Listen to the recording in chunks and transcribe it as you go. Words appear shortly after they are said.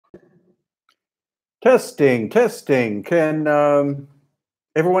Testing, testing. Can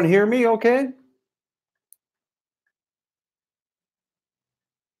everyone hear me okay?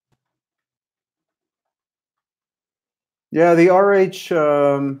 Yeah, the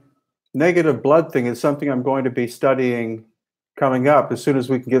Rh negative blood thing is something I'm going to be studying coming up as soon as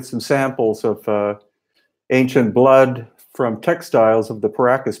we can get some samples of ancient blood from textiles of the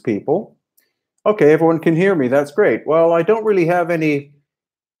Paracas people. Okay, everyone can hear me. That's great. Well, I don't really have any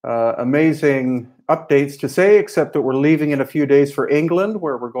amazing updates to say, except that we're leaving in a few days for England,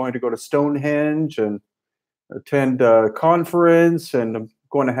 where we're going to go to Stonehenge and attend a conference, and I'm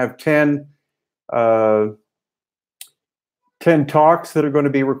going to have uh, 10 talks that are going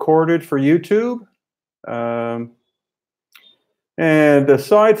to be recorded for YouTube. Um, and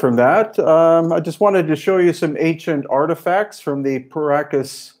aside from that, I just wanted to show you some ancient artifacts from the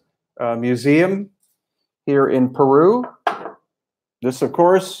Paracas Museum here in Peru. This, of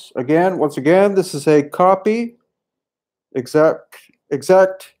course, once again, this is a copy,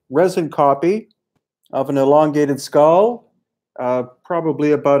 exact resin copy of an elongated skull,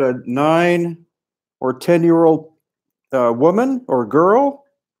 probably about a 9 or 10-year-old woman or girl.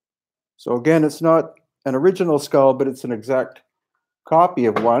 So again, it's not an original skull, but it's an exact copy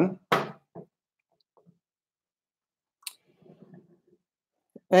of one.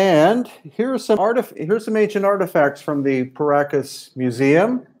 And here's some ancient artifacts from the Paracas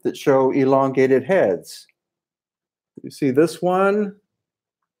Museum that show elongated heads. You see this one.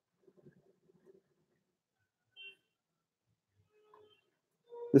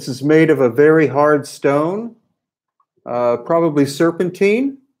 This is made of a very hard stone, probably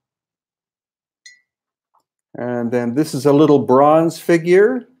serpentine. And then this is a little bronze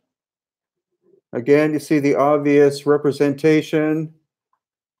figure. Again, you see the obvious representation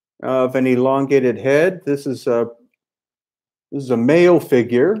of an elongated head. This is a male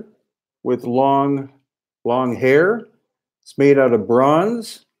figure with long hair. It's made out of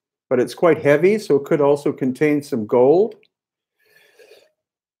bronze, but it's quite heavy, so it could also contain some gold.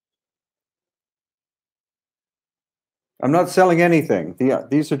 I'm not selling anything.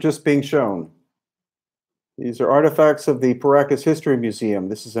 These are just being shown. These are artifacts of the Paracas History Museum.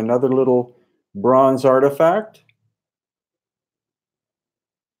 This is another little bronze artifact.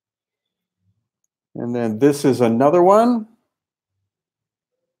 And then this is another one.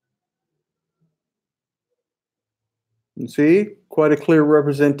 You see, quite a clear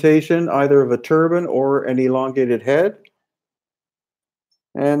representation either of a turban or an elongated head.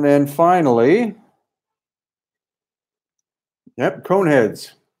 And then finally, cone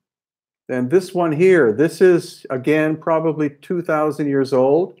heads. And this one here, this is, again, probably 2,000 years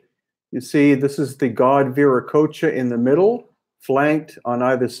old. You see, this is the god Viracocha in the middle, flanked on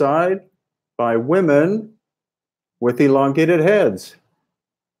either side by women with elongated heads.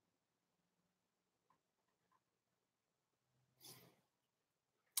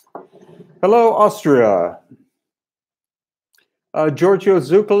 Hello, Austria. Giorgio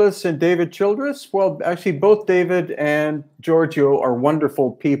Tsoukalos and David Childress. Well, actually, both David and Giorgio are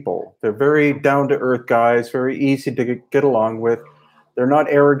wonderful people. They're very down-to-earth guys, very easy to get along with. They're not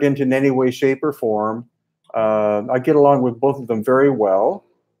arrogant in any way, shape, or form. I get along with both of them very well.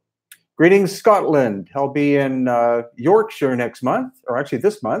 Greetings, Scotland. I'll be in Yorkshire next month, or actually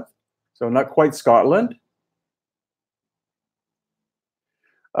this month, so not quite Scotland.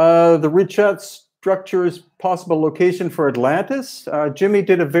 The Richat structure's possible location for Atlantis. Jimmy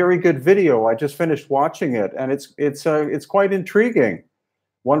did a very good video. I just finished watching it, and it's quite intriguing.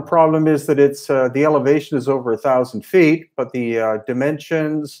 One problem is that the elevation is over 1,000 feet, but the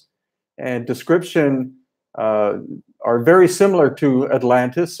dimensions and description are very similar to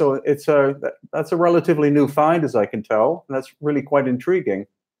Atlantis. So that's a relatively new find, as I can tell, and that's really quite intriguing.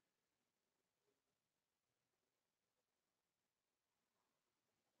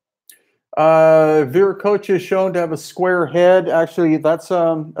 Viracocha is shown to have a square head. Actually, that's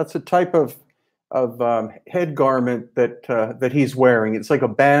a type of head garment that he's wearing. It's like a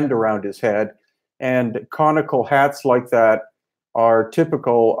band around his head, and conical hats like that are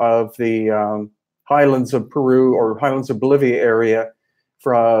typical of the highlands of Peru or highlands of Bolivia area,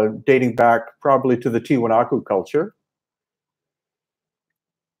 dating back probably to the Tiwanaku culture.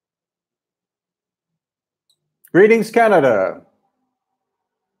 Greetings, Canada.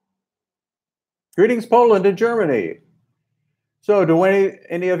 Greetings, Poland and Germany. So do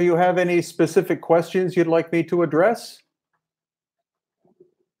any of you have any specific questions you'd like me to address?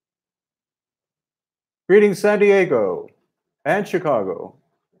 Greetings, San Diego and Chicago.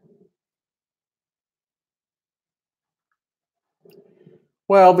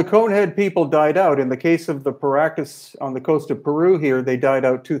 Well, the Conehead people died out. In the case of the Paracas on the coast of Peru here, they died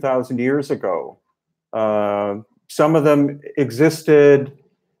out 2,000 years ago. Some of them existed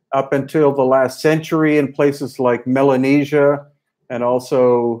up until the last century in places like Melanesia and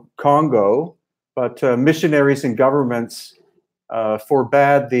also Congo, but missionaries and governments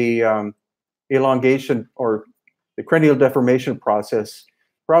forbade the elongation or the cranial deformation process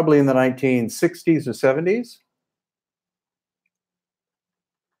probably in the 1960s or 70s.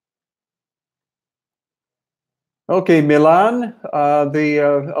 Okay, Milan,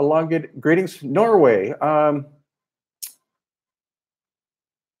 the elongated, greetings, Norway.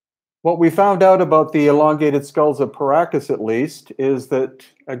 What we found out about the elongated skulls of Paracas, at least, is that,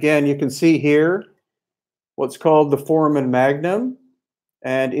 again, you can see here what's called the foramen magnum.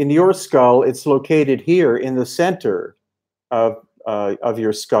 And in your skull, it's located here in the center of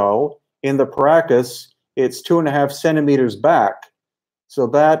your skull. In the Paracas, it's 2.5 centimeters back. So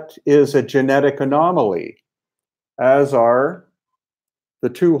that is a genetic anomaly, as are the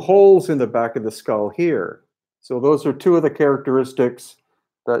 2 holes in the back of the skull here. So those are 2 of the characteristics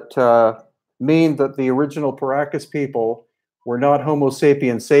that mean that the original Paracas people were not Homo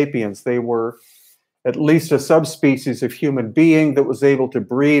sapiens sapiens. They were at least a subspecies of human being that was able to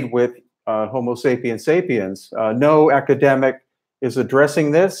breed with Homo sapiens sapiens. No academic is addressing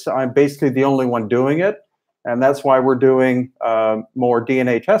this. I'm basically the only one doing it, and that's why we're doing more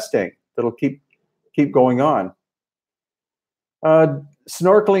DNA testing that'll keep going on.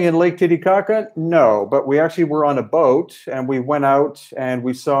 Snorkeling in Lake Titicaca? No, but we actually were on a boat and we went out and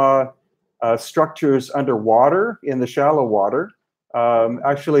we saw structures underwater in the shallow water.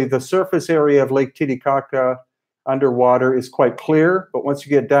 Actually, the surface area of Lake Titicaca underwater is quite clear, but once you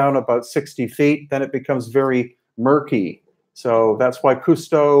get down about 60 feet, then it becomes very murky. So that's why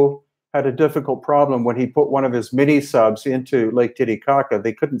Cousteau had a difficult problem when he put one of his mini subs into Lake Titicaca.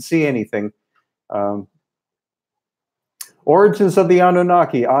 They couldn't see anything. Origins of the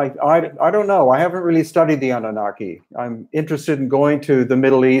Anunnaki. I don't know. I haven't really studied the Anunnaki. I'm interested in going to the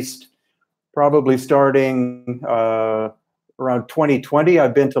Middle East, probably starting around 2020.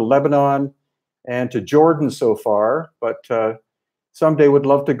 I've been to Lebanon and to Jordan so far, but someday would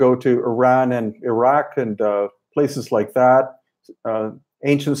love to go to Iran and Iraq and places like that.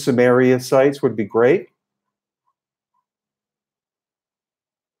 Ancient Sumeria sites would be great.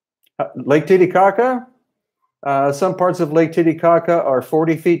 Lake Titicaca. Some parts of Lake Titicaca are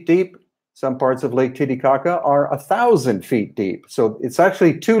 40 feet deep. Some parts of Lake Titicaca are 1,000 feet deep. So it's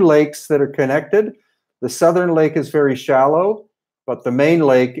actually 2 lakes that are connected. The southern lake is very shallow, but the main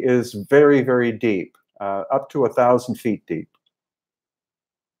lake is very, very deep, up to 1,000 feet deep.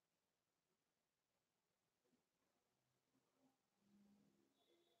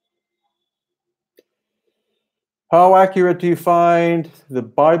 How accurate do you find the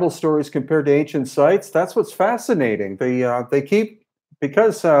Bible stories compared to ancient sites? That's what's fascinating. They keep,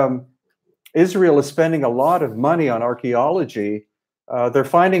 because Israel is spending a lot of money on archaeology, they're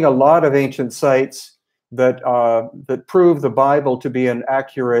finding a lot of ancient sites that that prove the Bible to be an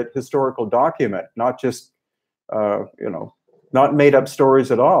accurate historical document, not just not made up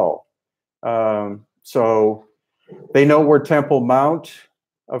stories at all. So they know where Temple Mount,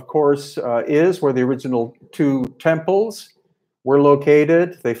 of course, is, where the original 2 temples were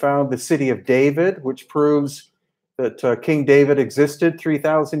located. They found the city of David, which proves that King David existed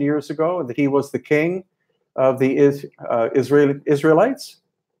 3,000 years ago, and that he was the king of the Israelites.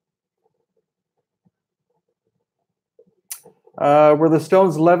 Were the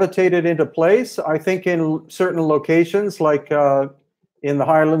stones levitated into place? I think in certain locations, like in the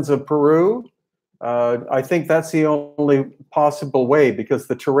highlands of Peru, I think that's the only possible way, because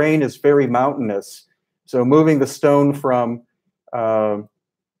the terrain is very mountainous. So moving the stone from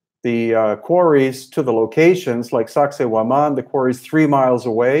the quarries to the locations, like Sacsayhuaman, the quarry is 3 miles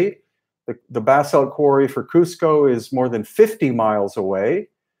away. The basalt quarry for Cusco is more than 50 miles away.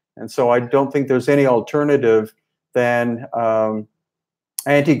 And so I don't think there's any alternative than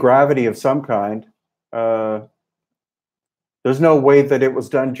anti-gravity of some kind. There's no way that it was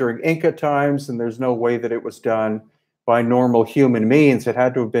done during Inca times, and there's no way that it was done by normal human means. It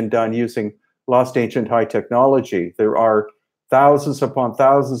had to have been done using lost ancient high technology. There are thousands upon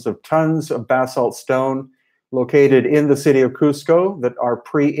thousands of tons of basalt stone located in the city of Cusco that are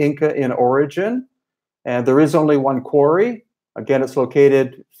pre-Inca in origin. And there is only one quarry. Again, it's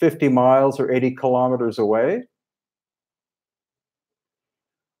located 50 miles or 80 kilometers away.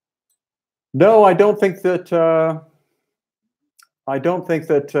 No, I don't think that there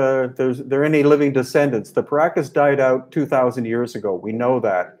are any living descendants. The Paracas died out 2,000 years ago. We know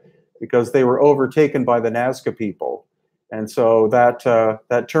that because they were overtaken by the Nazca people, and so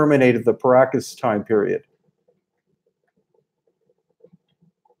that terminated the Paracas time period.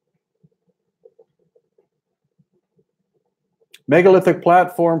 Megalithic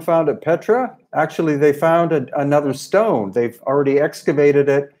platform found at Petra. Actually, they found another stone. They've already excavated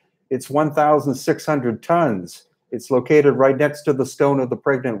it. It's 1,600 tons. It's located right next to the stone of the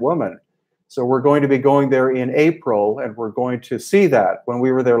pregnant woman. So we're going to be going there in April, and we're going to see that. When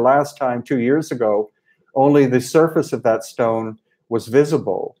we were there last time, 2 years ago, only the surface of that stone was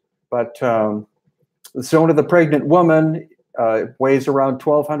visible. But the stone of the pregnant woman weighs around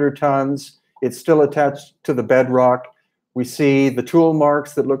 1,200 tons. It's still attached to the bedrock. We see the tool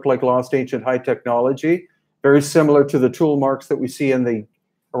marks that look like lost ancient high technology, very similar to the tool marks that we see in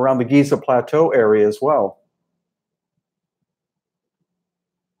around the Giza Plateau area as well.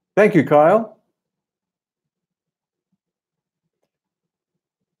 Thank you, Kyle.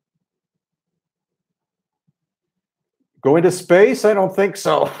 Go into space? I don't think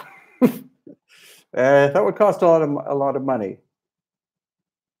so. That would cost a lot of money.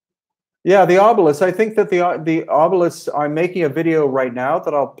 Yeah, the obelisk. I think that the obelisk. I'm making a video right now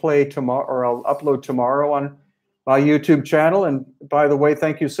that I'll play tomorrow, or I'll upload tomorrow on my YouTube channel. And by the way,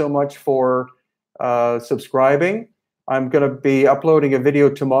 thank you so much for subscribing. I'm going to be uploading a video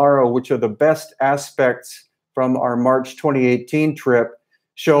tomorrow, which are the best aspects from our March 2018 trip,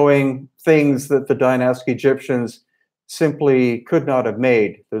 showing things that the dynastic Egyptians simply could not have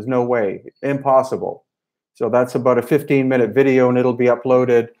made. There's no way, impossible. So that's about a 15-minute video, and it'll be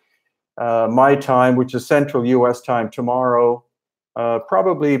uploaded my time, which is Central US time, tomorrow,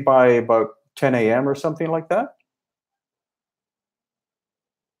 probably by about 10 a.m. or something like that.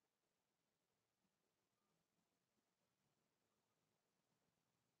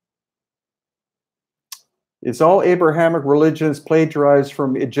 Is all Abrahamic religions plagiarized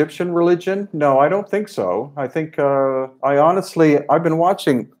from Egyptian religion? No, I don't think so. I think, I've been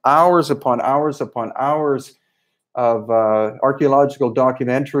watching hours upon hours upon hours of archaeological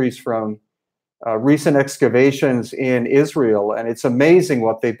documentaries from recent excavations in Israel, and it's amazing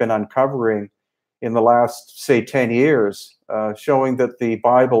what they've been uncovering in the last, say, 10 years, showing that the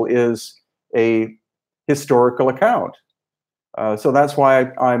Bible is a historical account. So that's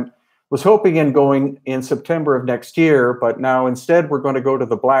why I was hoping in going in September of next year, but now instead we're going to go to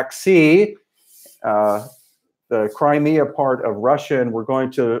the Black Sea, the Crimea part of Russia, and we're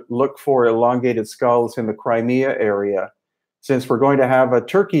going to look for elongated skulls in the Crimea area. Since we're going to have a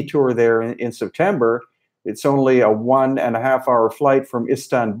Turkey tour there in September, it's only a 1.5 hour flight from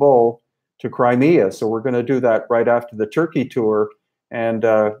Istanbul to Crimea. So we're going to do that right after the Turkey tour and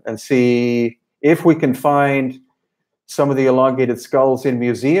see if we can find some of the elongated skulls in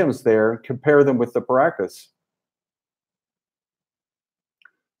museums there and compare them with the Paracas.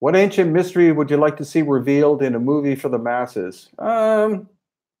 What ancient mystery would you like to see revealed in a movie for the masses?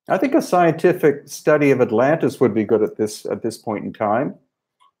 I think a scientific study of Atlantis would be good at this point in time.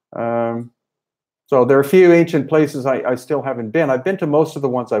 So there are a few ancient places I still haven't been. I've been to most of the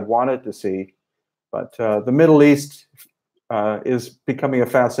ones I've wanted to see, but the Middle East is becoming a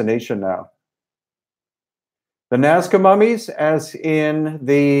fascination now. The Nazca mummies, as in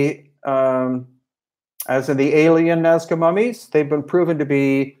the alien Nazca mummies, they've been proven to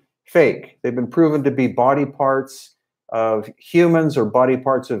be fake. They've been proven to be body parts of humans or body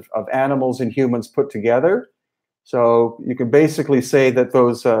parts of animals and humans put together. So you can basically say that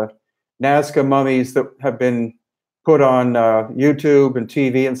those Nazca mummies that have been put on YouTube and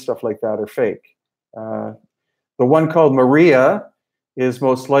TV and stuff like that are fake. The one called Maria is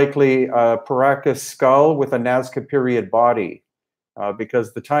most likely a Paracas skull with a Nazca period body,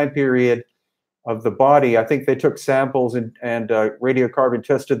 because the time period of the body, I think they took samples and radiocarbon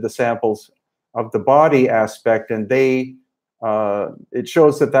tested the samples of the body aspect, and it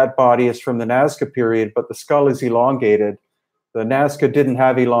shows that body is from the Nazca period, but the skull is elongated. The Nazca didn't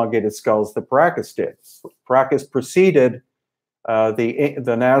have elongated skulls, the Paracas did. Paracas preceded the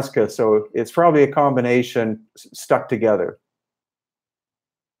Nazca, so it's probably a combination stuck together.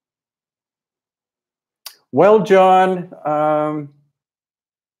 Well, John,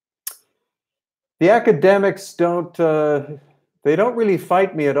 the academics don't really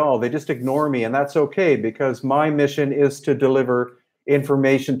fight me at all. They just ignore me, and that's okay, because my mission is to deliver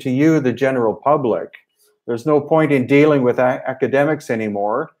information to you, the general public. There's no point in dealing with academics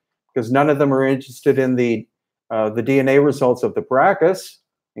anymore, because none of them are interested in the DNA results of the Paracas,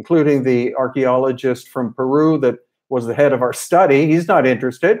 including the archaeologist from Peru that was the head of our study. He's not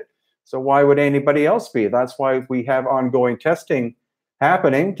interested. So why would anybody else be? That's why we have ongoing testing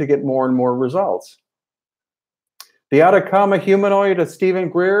happening to get more and more results. The Atacama humanoid of Stephen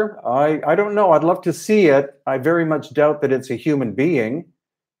Greer, I don't know. I'd love to see it. I very much doubt that it's a human being.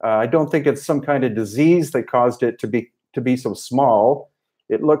 I don't think it's some kind of disease that caused it to be so small.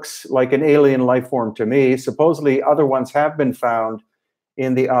 it looks like an alien life form to me. Supposedly, other ones have been found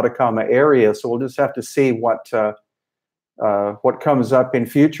in the Atacama area, so we'll just have to see what comes up in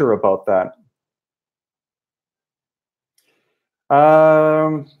future about that.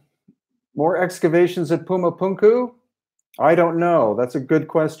 More excavations at Pumapunku? I don't know. That's a good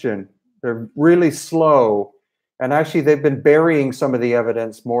question. They're really slow. And actually, they've been burying some of the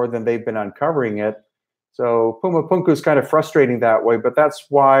evidence more than they've been uncovering it. So Pumapunku is kind of frustrating that way, but that's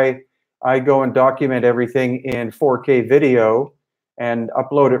why I go and document everything in 4K video and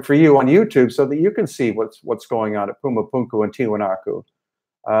upload it for you on YouTube so that you can see what's going on at Pumapunku and Tiwanaku.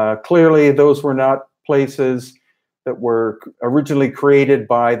 Clearly, those were not places that were originally created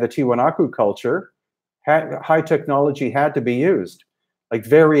by the Tiwanaku culture. High technology had to be used, like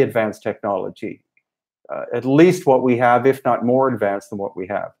very advanced technology, at least what we have, if not more advanced than what we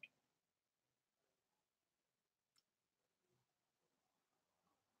have.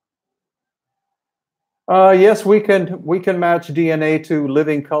 Yes, we can match DNA to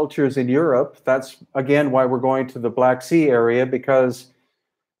living cultures in Europe. That's again why we're going to the Black Sea area, because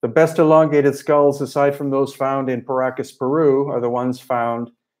the best elongated skulls, aside from those found in Paracas, Peru, are the ones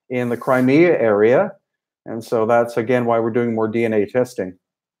found in the Crimea area. And so that's, again, why we're doing more DNA testing.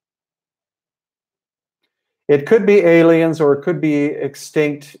 It could be aliens or it could be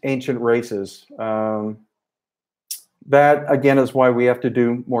extinct ancient races. That, again, is why we have to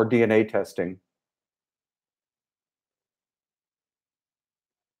do more DNA testing.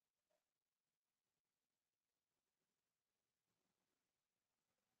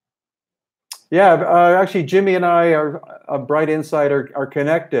 Yeah, actually, Jimmy and I are Bright Insight are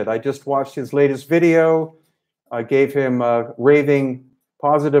connected. I just watched his latest video. I gave him a raving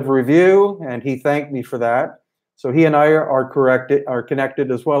positive review, and he thanked me for that. So he and I are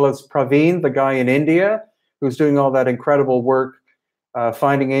connected, as well as Praveen, the guy in India, who's doing all that incredible work,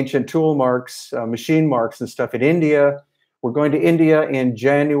 finding ancient tool marks, machine marks and stuff in India. We're going to India in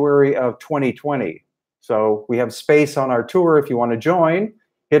January of 2020. So we have space on our tour if you want to join.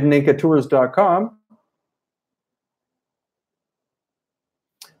 HiddenIncaTours.com.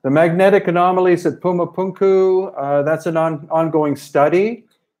 The magnetic anomalies at Pumapunku, that's an ongoing study.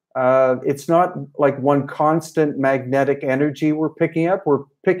 It's not like one constant magnetic energy we're picking up. We're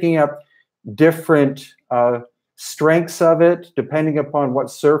picking up different strengths of it depending upon what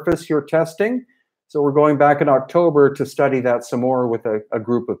surface you're testing. So we're going back in October to study that some more with a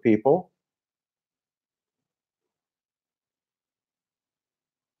group of people.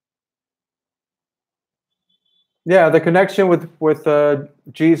 Yeah, the connection with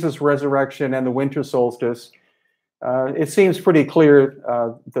Jesus' resurrection and the winter solstice, it seems pretty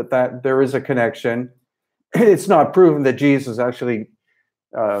clear that there is a connection. It's not proven that Jesus actually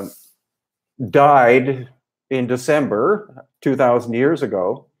died in December 2,000 years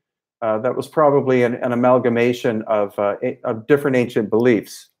ago. That was probably an amalgamation of different ancient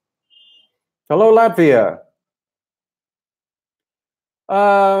beliefs. Hello, Latvia.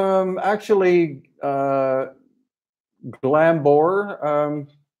 Actually, Glambor.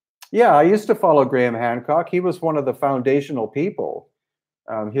 Yeah, I used to follow Graham Hancock. He was one of the foundational people.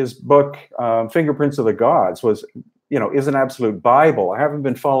 His book, Fingerprints of the Gods, is an absolute Bible. I haven't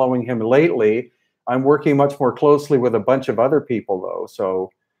been following him lately. I'm working much more closely with a bunch of other people, though.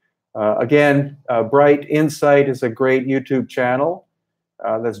 So, again, Bright Insight is a great YouTube channel.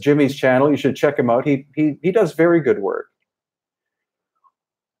 That's Jimmy's channel. You should check him out. He does very good work.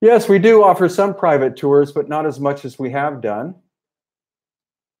 Yes, we do offer some private tours, but not as much as we have done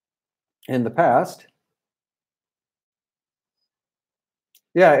in the past.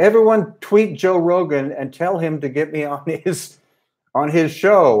 Yeah, everyone tweet Joe Rogan and tell him to get me on his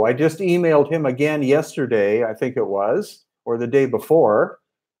show. I just emailed him again yesterday, I think it was, or the day before,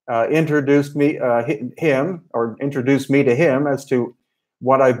 introduced me to him as to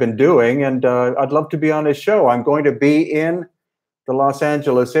what I've been doing, and I'd love to be on his show. I'm going to be in the Los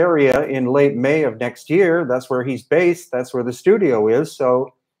Angeles area in late May of next year. That's where he's based. That's where the studio is.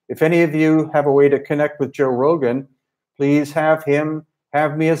 So if any of you have a way to connect with Joe Rogan, please have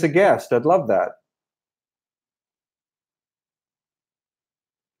me as a guest. I'd love that.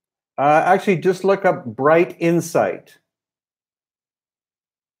 Actually, just look up Bright Insight.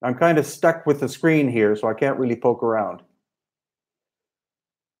 I'm kind of stuck with the screen here, so I can't really poke around.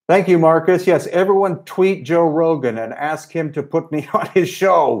 Thank you, Marcus. Yes, everyone tweet Joe Rogan and ask him to put me on his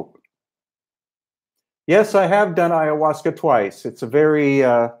show. Yes, I have done ayahuasca twice. It's a very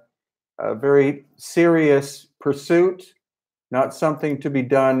serious pursuit, not something to be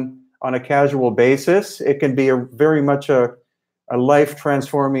done on a casual basis. It can be very much a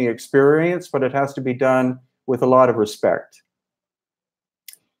life-transforming experience, but it has to be done with a lot of respect.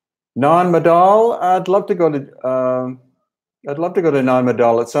 Non-Madal, I'd love to go to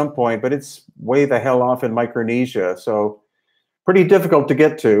Non-Madal at some point, but it's way the hell off in Micronesia, so pretty difficult to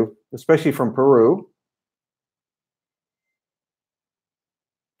get to, especially from Peru.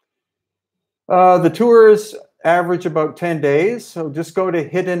 The tours average about 10 days, so just go to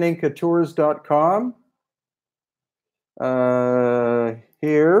hiddenincatours.com.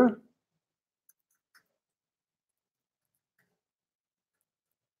 Here.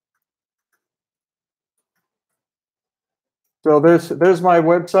 So there's my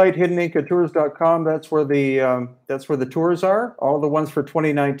website, hiddenincatours.com. That's where the tours are. All the ones for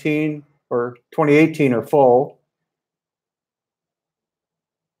 2019 or 2018 are full.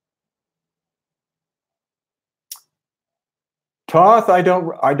 Thoth, I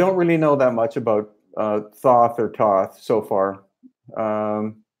don't really know that much about Thoth or Toth so far.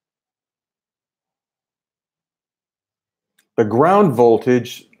 The ground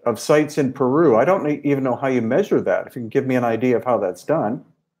voltage of sites in Peru, I don't even know how you measure that. If you can give me an idea of how that's done.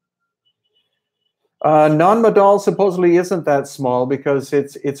 Non-Madal supposedly isn't that small because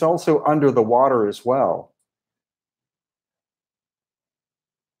it's also under the water as well.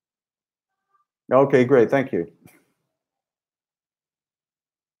 Okay, great, thank you.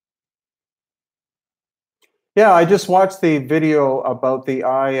 Yeah, I just watched the video about the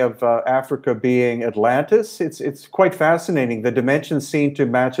eye of Africa being Atlantis. It's quite fascinating. The dimensions seem to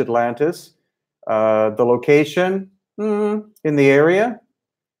match Atlantis. The location in the area.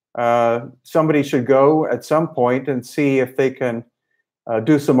 Somebody should go at some point and see if they can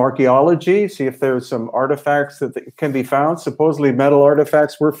do some archaeology, see if there's some artifacts that can be found. Supposedly metal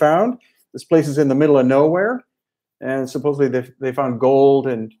artifacts were found. This place is in the middle of nowhere, and supposedly they found gold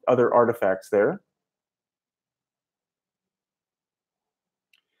and other artifacts there.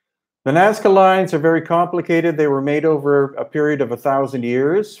 The Nazca lines are very complicated. They were made over a period of 1,000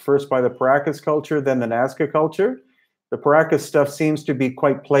 years, first by the Paracas culture, then the Nazca culture. The Paracas stuff seems to be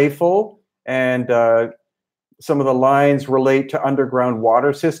quite playful, and some of the lines relate to underground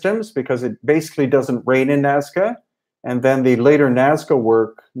water systems because it basically doesn't rain in Nazca. And then the later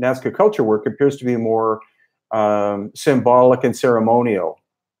Nazca culture work, appears to be more symbolic and ceremonial.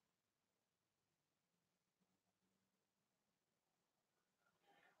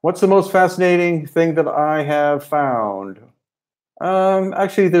 What's the most fascinating thing that I have found?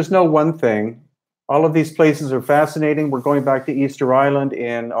 Actually, there's no one thing. All of these places are fascinating. We're going back to Easter Island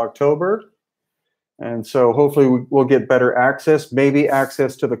in October. And so hopefully we'll get better access, maybe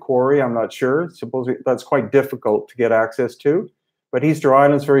access to the quarry. I'm not sure. Supposedly that's quite difficult to get access to. But Easter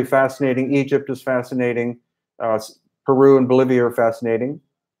Island is very fascinating. Egypt is fascinating. Peru and Bolivia are fascinating.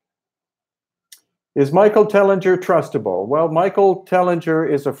 Is Michael Tellinger trustable? Well, Michael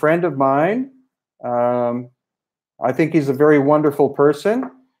Tellinger is a friend of mine. I think he's a very wonderful person.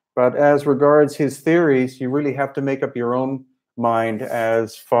 But as regards his theories, you really have to make up your own mind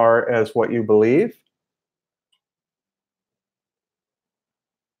as far as what you believe.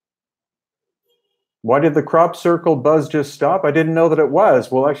 Why did the crop circle buzz just stop? I didn't know that it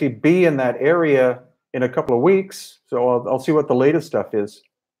was. We'll actually be in that area in a couple of weeks, so I'll see what the latest stuff is.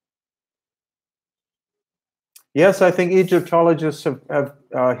 Yes, I think Egyptologists have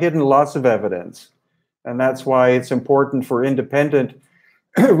hidden lots of evidence, and that's why it's important for independent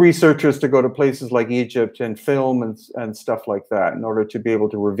researchers to go to places like Egypt and film and stuff like that in order to be able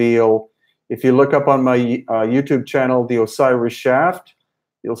to reveal. If you look up on my YouTube channel, The Osiris Shaft,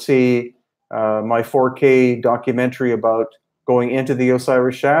 you'll see my 4K documentary about going into the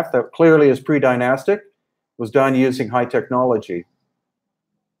Osiris Shaft that clearly is pre-dynastic, was done using high technology.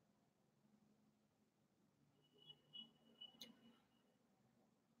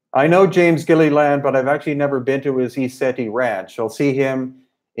 I know James Gilliland, but I've actually never been to his ECETI ranch. I'll see him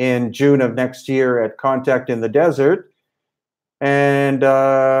in June of next year at Contact in the Desert. And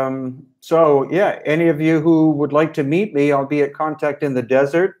so, yeah, any of you who would like to meet me, I'll be at Contact in the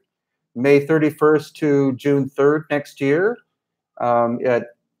Desert, May 31st to June 3rd next year at,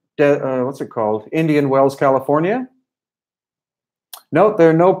 what's it called? Indian Wells, California. No, there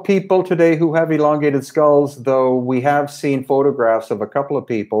are no people today who have elongated skulls, though we have seen photographs of a couple of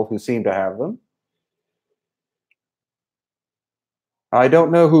people who seem to have them. I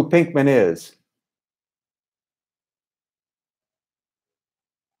don't know who Pinkman is.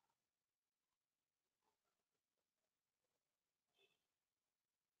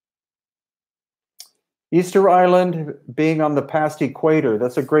 Easter Island being on the past equator,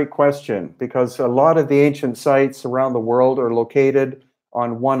 that's a great question because a lot of the ancient sites around the world are located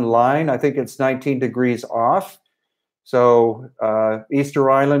on one line. I think it's 19 degrees off. So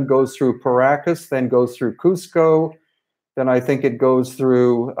Easter Island goes through Paracas, then goes through Cusco, Then I think it goes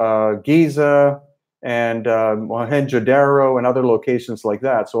through Giza and Mohenjo-Daro and other locations like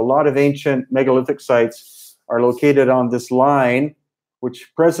that. So a lot of ancient megalithic sites are located on this line,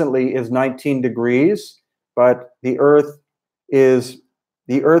 which presently is 19 degrees, but the Earth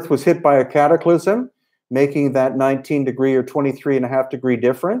was hit by a cataclysm, making that 19 degree or 23.5 degree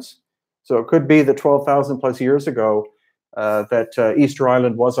difference. So it could be that 12,000 plus years ago that Easter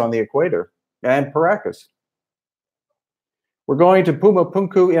Island was on the equator, and Paracas. We're going to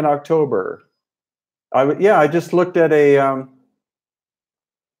Pumapunku in October. I just looked at a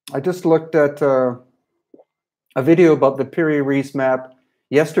video about the Piri Reis map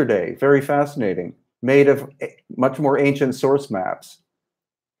yesterday. Very fascinating, made of much more ancient source maps.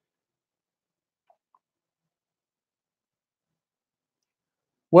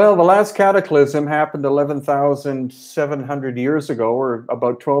 Well, the last cataclysm happened 11,700 years ago, or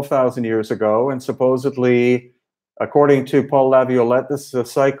about 12,000 years ago, and supposedly, according to Paul Laviolette, this is a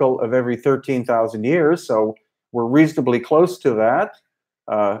cycle of every 13,000 years, so we're reasonably close to that.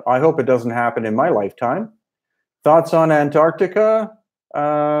 I hope it doesn't happen in my lifetime. Thoughts on Antarctica?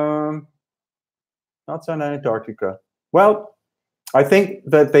 Thoughts on Antarctica? Well, I think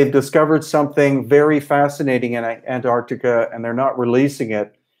that they've discovered something very fascinating in Antarctica, and they're not releasing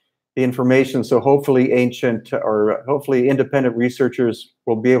it, the information. So hopefully hopefully independent researchers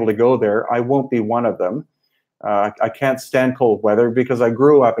will be able to go there. I won't be one of them. I can't stand cold weather because I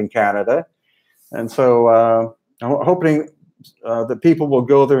grew up in Canada. And so I'm hoping that people will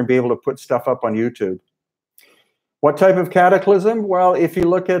go there and be able to put stuff up on YouTube. What type of cataclysm? Well, if you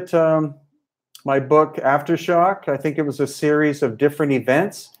look at my book, Aftershock, I think it was a series of different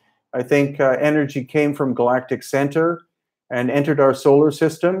events. I think energy came from galactic center and entered our solar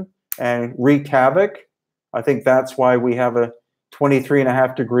system and wreaked havoc. I think that's why we have a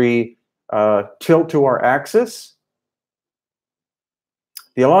 23.5 degree tilt to our axis.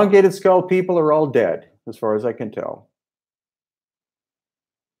 The elongated skull people are all dead, as far as I can tell.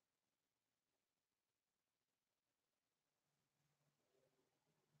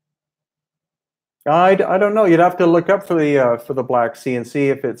 I don't know. You'd have to look up for the Black Sea and see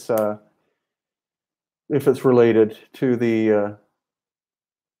if it's related to the.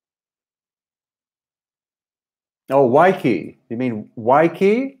 Oh, Waikiki. You mean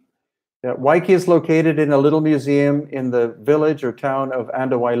Waikiki? Yeah, Waikiki is located in a little museum in the village or town of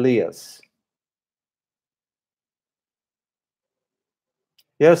Andahuaylas.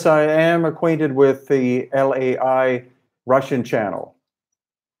 Yes, I am acquainted with the LAI Russian channel.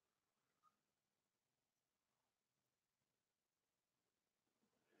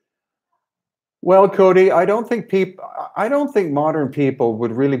 Well, Cody, I don't think modern people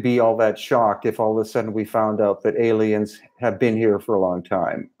would really be all that shocked if all of a sudden we found out that aliens have been here for a long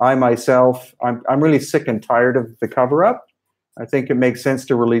time. I myself, I'm really sick and tired of the cover-up. I think it makes sense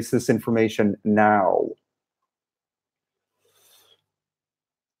to release this information now.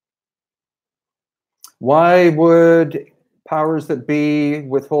 Why would powers that be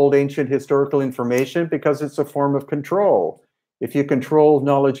withhold ancient historical information? Because it's a form of control. If you control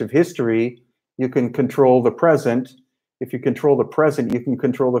knowledge of history, you can control the present. If you control the present, you can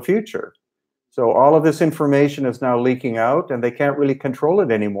control the future. So all of this information is now leaking out, and they can't really control it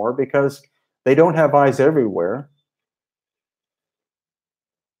anymore because they don't have eyes everywhere.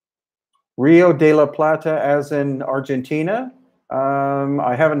 Rio de la Plata, as in Argentina?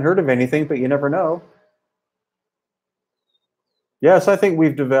 I haven't heard of anything, but you never know. Yes, I think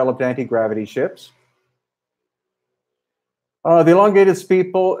we've developed anti-gravity ships. The elongated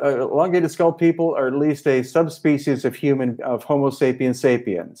skull people are at least a subspecies of Homo sapiens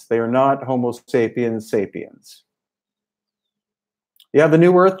sapiens. They are not Homo sapiens sapiens. Yeah, the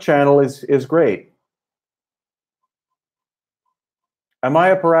New Earth channel is great. Am I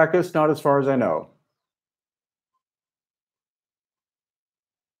a Paracas? Not as far as I know.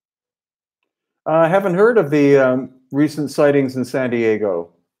 I haven't heard of the recent sightings in San Diego.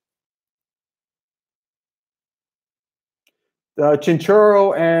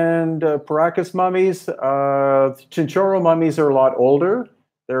 Chinchorro and Paracas mummies. Chinchorro mummies are a lot older.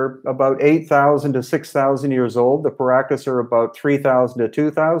 They're about 8,000 to 6,000 years old. The Paracas are about 3,000 to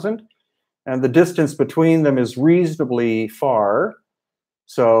 2,000. And the distance between them is reasonably far.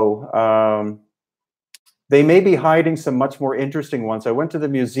 So they may be hiding some much more interesting ones. I went to the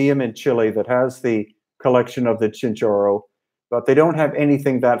museum in Chile that has the collection of the Chinchorro, but they don't have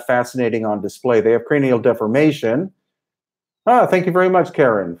anything that fascinating on display. They have cranial deformation. Ah, thank you very much,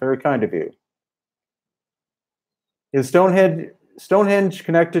 Karen. Very kind of you. Is Stonehenge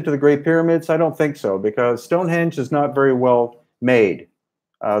connected to the Great Pyramids? I don't think so, because Stonehenge is not very well made.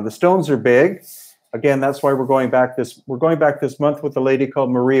 The stones are big, Again, that's why we're going back this month with a lady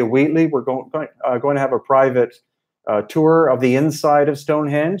called Maria Wheatley. We're going to have a private tour of the inside of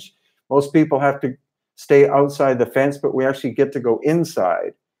Stonehenge. Most people have to stay outside the fence, but we actually get to go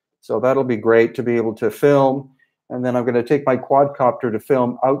inside. So that'll be great to be able to film. And then I'm going to take my quadcopter to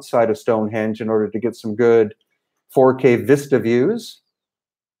film outside of Stonehenge in order to get some good 4K Vista views.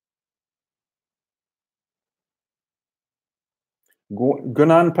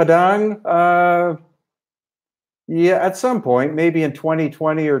 Gunung Padang, yeah, at some point, maybe in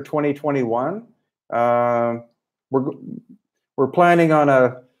 2020 or 2021. We're planning on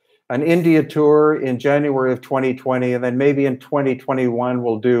an India tour in January of 2020, and then maybe in 2021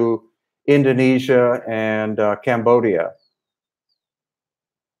 we'll do Indonesia and Cambodia.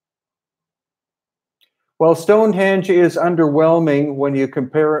 Well, Stonehenge is underwhelming when you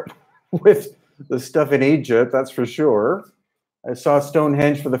compare it with the stuff in Egypt, that's for sure. I saw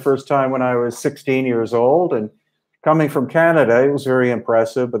Stonehenge for the first time when I was 16 years old, and coming from Canada, it was very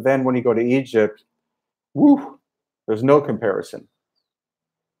impressive. But then when you go to Egypt, whoo, there's no comparison.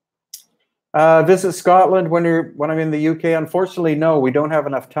 Visit Scotland when I'm in the UK. Unfortunately, no, we don't have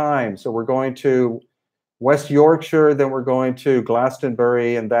enough time. So we're going to West Yorkshire, then we're going to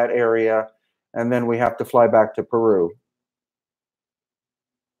Glastonbury and that area, and then we have to fly back to Peru.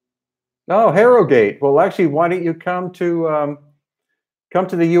 Oh, Harrogate. Well, actually, why don't you come to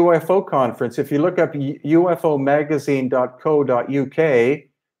the UFO conference? If you look up ufomagazine.co.uk,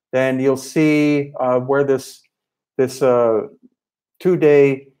 then you'll see where this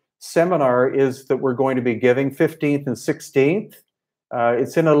 2-day seminar is that we're going to be giving, 15th and 16th.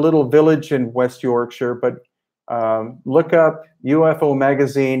 It's in a little village in West Yorkshire, but look up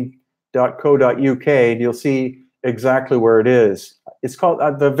ufomagazine.co.uk and you'll see exactly where it is. It's called,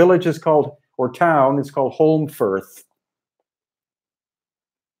 the village is called, or town is called Holmfirth.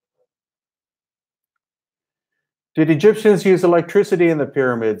 Did Egyptians use electricity in the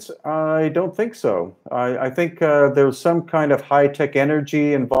pyramids? I don't think so. I think there was some kind of high-tech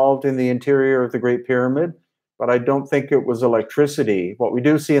energy involved in the interior of the Great Pyramid, but I don't think it was electricity. What we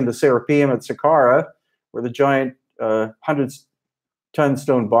do see in the Serapeum at Saqqara, where the giant 100-ton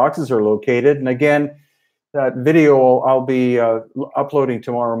stone boxes are located, and again, that video I'll be uploading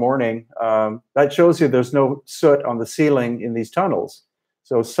tomorrow morning, that shows you there's no soot on the ceiling in these tunnels.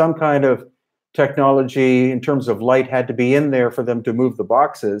 So some kind of technology in terms of light had to be in there for them to move the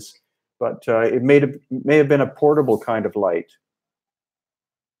boxes, but it may have been a portable kind of light.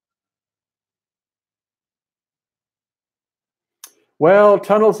 Well,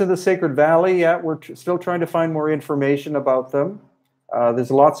 tunnels in the Sacred Valley, yeah, we're still trying to find more information about them.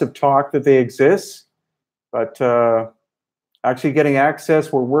 There's lots of talk that they exist, but actually getting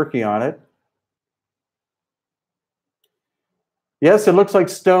access, we're working on it. Yes, it looks like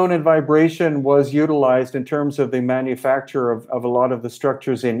stone and vibration was utilized in terms of the manufacture of a lot of the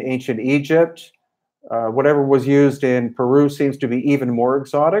structures in ancient Egypt. Whatever was used in Peru seems to be even more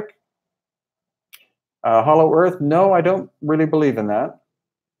exotic. Hollow Earth, no, I don't really believe in that.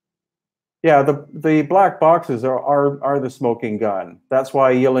 Yeah, the black boxes are the smoking gun. That's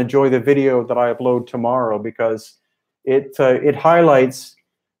why you'll enjoy the video that I upload tomorrow, because it highlights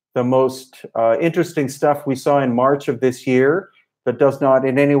the most interesting stuff we saw in March of this year that does not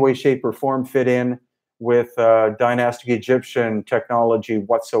in any way, shape, or form fit in with dynastic Egyptian technology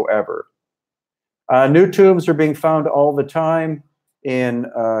whatsoever. New tombs are being found all the time in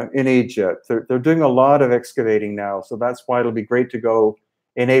Egypt. They're doing a lot of excavating now, so that's why it'll be great to go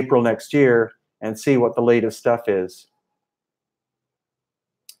in April next year and see what the latest stuff is.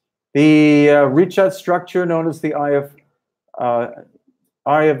 The Richat structure, known as the Eye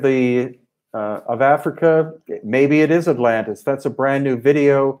of Africa, maybe it is Atlantis. That's a brand new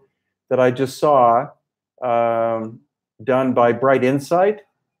video that I just saw, done by Bright Insight.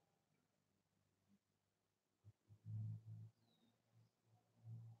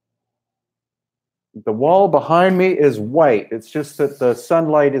 The wall behind me is white. It's just that the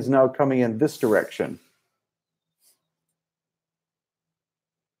sunlight is now coming in this direction.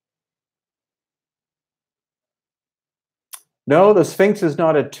 No, the Sphinx is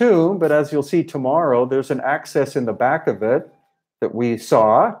not a tomb, but as you'll see tomorrow, there's an access in the back of it that we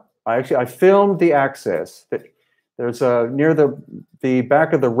saw. I filmed the access. There's near the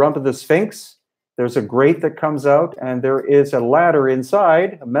back of the rump of the Sphinx, there's a grate that comes out, and there is a ladder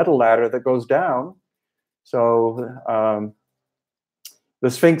inside, a metal ladder that goes down. So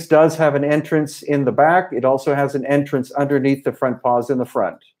the Sphinx does have an entrance in the back. It also has an entrance underneath the front paws in the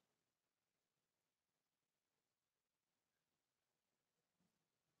front.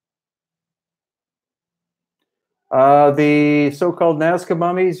 The so-called Nazca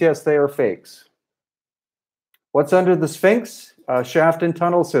mummies, yes, they are fakes. What's under the Sphinx? A shaft and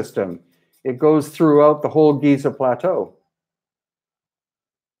tunnel system. It goes throughout the whole Giza Plateau.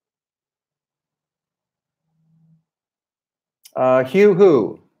 Hugh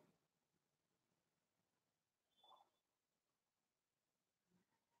who?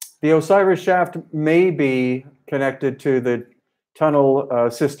 The Osiris shaft may be connected to the tunnel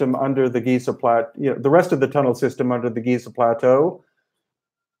system under the Giza Plateau, the rest of the tunnel system under the Giza Plateau.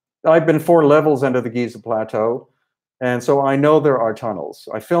 I've been 4 levels under the Giza Plateau, and so I know there are tunnels.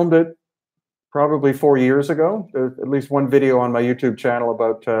 I filmed it probably 4 years ago. There's at least one video on my YouTube channel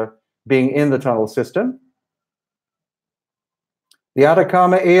about being in the tunnel system. The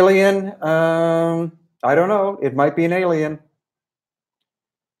Atacama alien, I don't know. It might be an alien.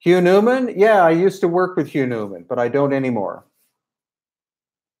 Hugh Newman? Yeah, I used to work with Hugh Newman, but I don't anymore.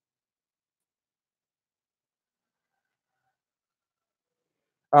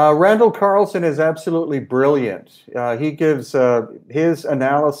 Randall Carlson is absolutely brilliant. He gives his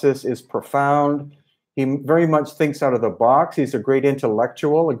analysis is profound. He very much thinks out of the box. He's a great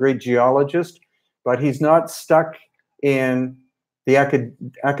intellectual, a great geologist, but he's not stuck in the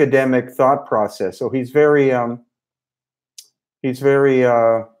academic thought process. So he's very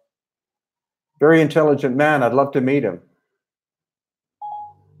very intelligent man. I'd love to meet him.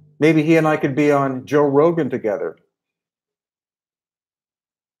 Maybe he and I could be on Joe Rogan together.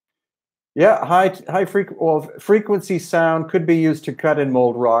 Yeah, frequency sound could be used to cut and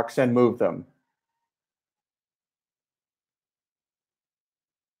mold rocks and move them.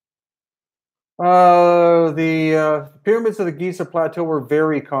 The pyramids of the Giza Plateau were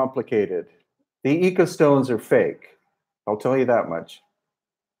very complicated. The ecostones are fake. I'll tell you that much.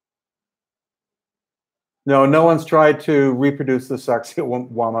 No, no one's tried to reproduce the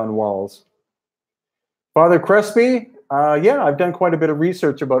Sacsayhuaman walls. Father Crespi, yeah, I've done quite a bit of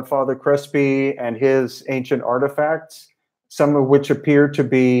research about Father Crespi and his ancient artifacts, some of which appear to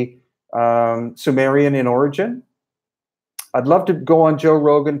be Sumerian in origin. I'd love to go on Joe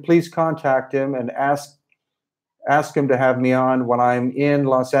Rogan. Please contact him and ask him to have me on when I'm in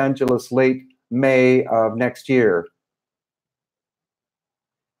Los Angeles late May of next year.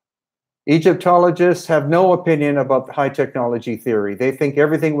 Egyptologists have no opinion about the high technology theory. They think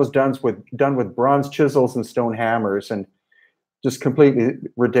everything was done with bronze chisels and stone hammers, and just completely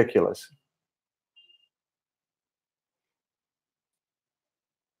ridiculous.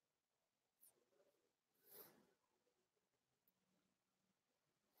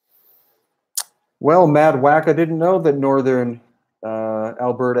 Well, Mad Whack, I didn't know that northern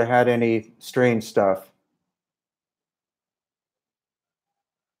Alberta had any strange stuff.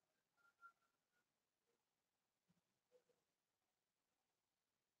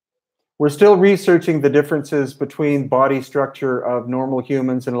 We're still researching the differences between body structure of normal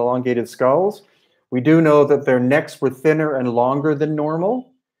humans and elongated skulls. We do know that their necks were thinner and longer than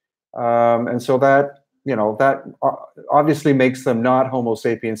normal. And so that, that obviously makes them not Homo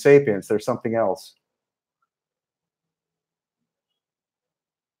sapiens sapiens. They're something else.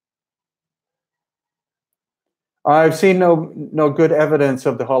 I've seen no good evidence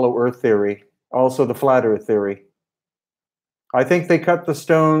of the hollow earth theory, also the flat earth theory. I think they cut the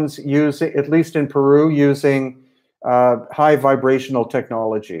stones using, at least in Peru, using high vibrational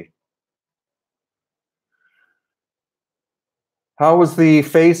technology. How was the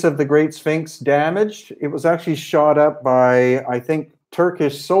face of the Great Sphinx damaged? It was actually shot up by, I think,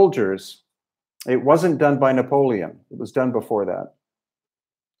 Turkish soldiers. It wasn't done by Napoleon. It was done before that.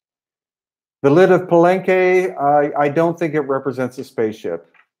 The lid of Palenque, I don't think it represents a spaceship.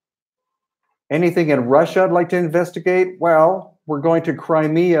 Anything in Russia I'd like to investigate? Well, we're going to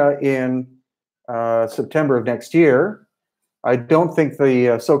Crimea in September of next year. I don't think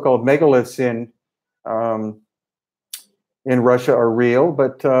the so-called megaliths in Russia are real,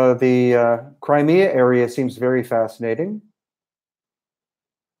 but the Crimea area seems very fascinating.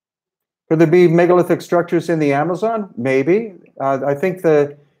 Could there be megalithic structures in the Amazon? Maybe. I think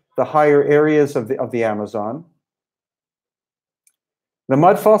the higher areas of the Amazon. The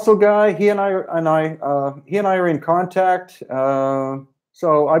mud fossil guy, he and I are in contact.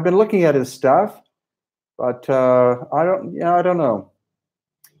 So I've been looking at his stuff, but I don't know.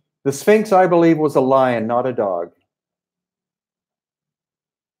 The Sphinx, I believe, was a lion, not a dog.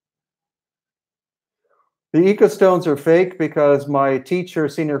 The ecostones are fake because my teacher,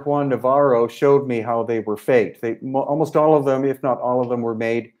 Senior Juan Navarro, showed me how they were faked. Almost all of them, if not all of them, were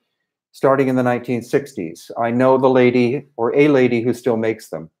made starting in the 1960s. I know the lady, or a lady, who still makes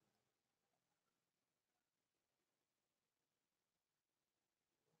them.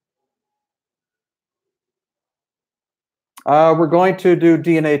 We're going to do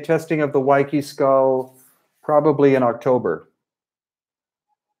DNA testing of the Waikiki skull probably in October.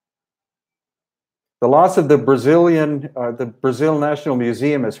 The loss of the Brazil National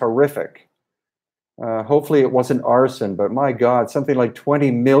Museum is horrific. Hopefully it wasn't arson, but my God, something like 20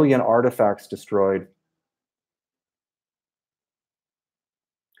 million artifacts destroyed.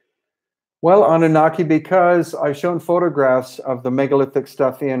 Well, Anunnaki, because I've shown photographs of the megalithic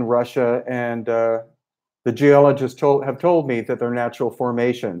stuff in Russia, and the geologists have told me that they're natural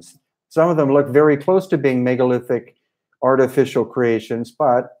formations. Some of them look very close to being megalithic artificial creations,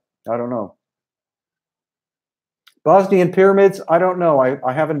 but I don't know. Bosnian pyramids, I don't know.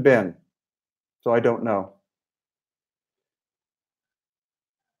 I haven't been, so I don't know.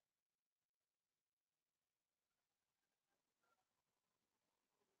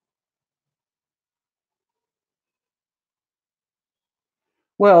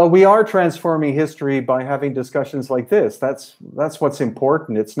 Well, we are transforming history by having discussions like this. That's what's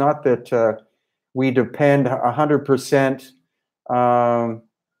important. It's not that we depend 100%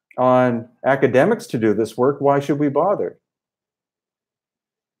 on academics to do this work. Why should we bother?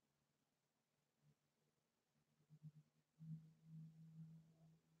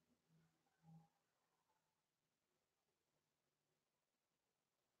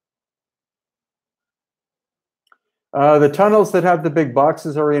 The tunnels that have the big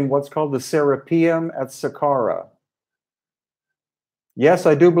boxes are in what's called the Serapeum at Saqqara. Yes,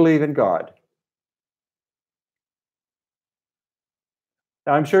 I do believe in God.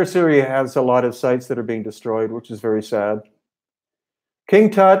 I'm sure Syria has a lot of sites that are being destroyed, which is very sad.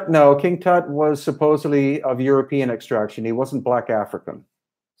 King Tut, no, King Tut was supposedly of European extraction. He wasn't Black African.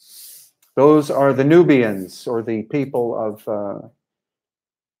 Those are the Nubians, or the people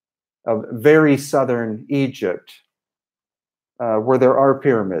of very southern Egypt, where there are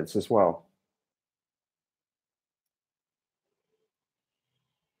pyramids as well.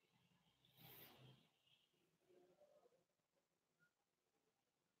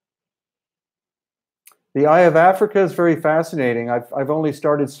 The Eye of Africa is very fascinating. I've only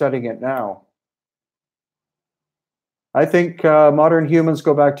started studying it now. I think modern humans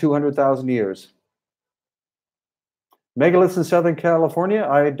go back 200,000 years. Megaliths in Southern California?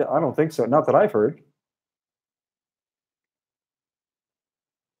 I don't think so. Not that I've heard.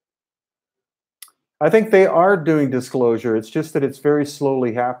 I think they are doing disclosure. It's just that it's very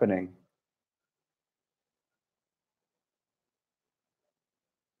slowly happening.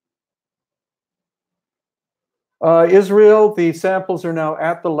 Israel, the samples are now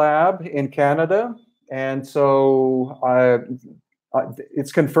at the lab in Canada. And so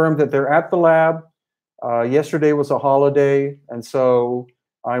it's confirmed that they're at the lab. Yesterday was a holiday. And so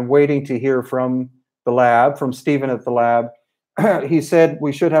I'm waiting to hear from the lab, from Stephen at the lab. He said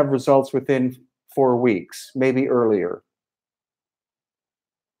we should have results within 4 weeks, maybe earlier.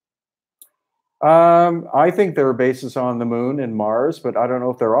 I think there are bases on the moon and Mars, but I don't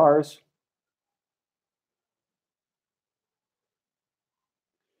know if they're ours.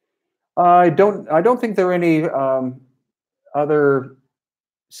 I don't think there are any other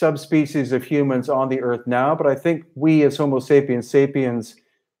subspecies of humans on the Earth now, but I think we as Homo sapiens sapiens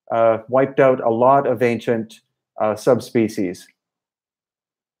wiped out a lot of ancient subspecies.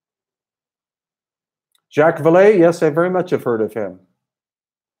 Jacques Vallée, yes, I very much have heard of him.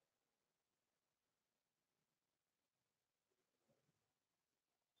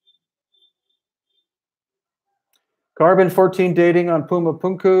 Carbon-14 dating on Puma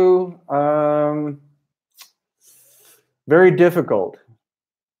Punku, very difficult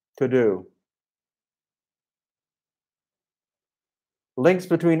to do. Links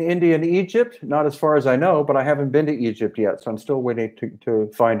between India and Egypt, not as far as I know, but I haven't been to Egypt yet, so I'm still waiting to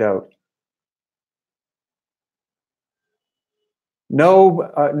find out. No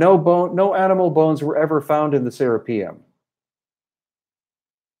animal bones were ever found in the Serapeum.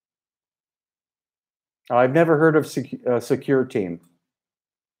 I've never heard of Secure Team.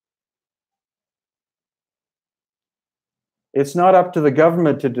 It's not up to the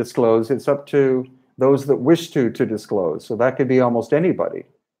government to disclose. It's up to those that wish to disclose. So that could be almost anybody.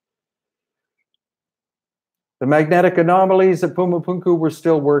 The magnetic anomalies at Puma Punku we're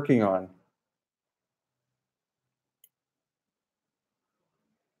still working on.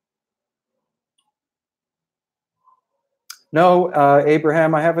 No,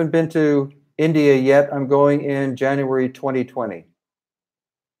 Abraham, I haven't been to India yet. I'm going in January 2020.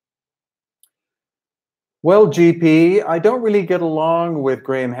 Well, GP, I don't really get along with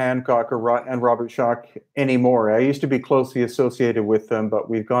Graham Hancock and Robert Schoch anymore. I used to be closely associated with them, but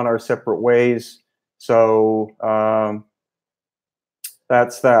we've gone our separate ways. So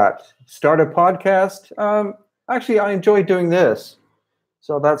that's that. Start a podcast. Actually, I enjoy doing this.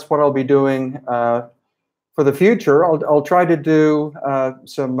 So that's what I'll be doing for for the future, I'll try to do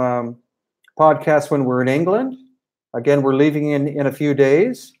some podcasts when we're in England. Again, we're leaving in a few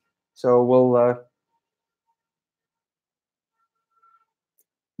days, so we'll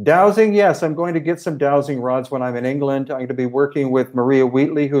dowsing. Yes, I'm going to get some dowsing rods when I'm in England. I'm going to be working with Maria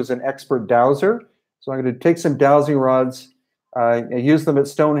Wheatley, who's an expert dowser. So I'm going to take some dowsing rods, use them at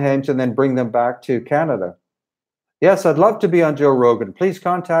Stonehenge, and then bring them back to Canada. Yes, I'd love to be on Joe Rogan. Please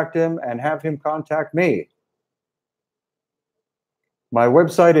contact him and have him contact me. My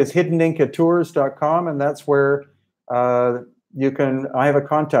website is hiddenincatours.com, and that's where I have a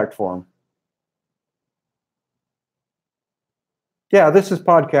contact form. Yeah, this is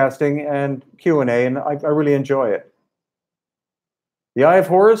podcasting and Q&A, and I really enjoy it. The Eye of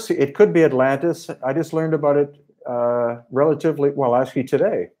Horus, it could be Atlantis. I just learned about it relatively, well, actually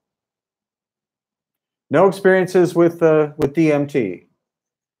today. No experiences with DMT.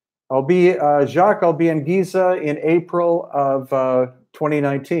 Jacques, I'll be in Giza in April of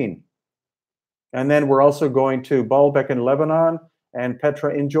 2019. And then we're also going to Baalbek in Lebanon and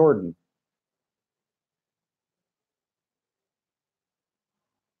Petra in Jordan.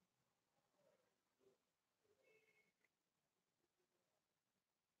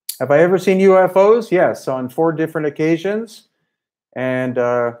 Have I ever seen UFOs? Yes, on 4 different occasions. And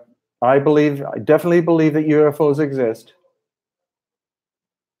I definitely believe that UFOs exist.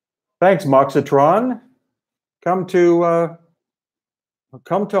 Thanks, Moxitron. Come to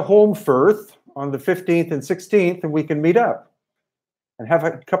Holmfirth on the 15th and 16th, and we can meet up and have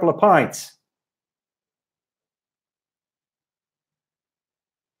a couple of pints.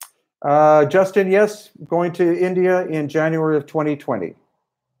 Justin, yes, going to India in January of 2020.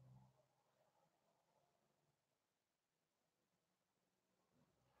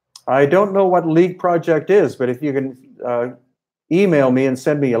 I don't know what League Project is, but if you can email me and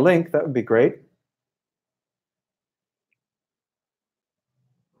send me a link, that would be great.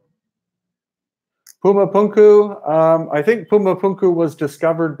 Pumapunku, I think Pumapunku was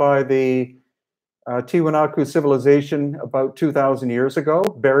discovered by the Tiwanaku civilization about 2,000 years ago,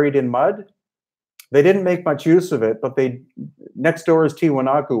 buried in mud. They didn't make much use of it, but next door is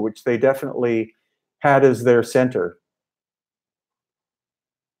Tiwanaku, which they definitely had as their center.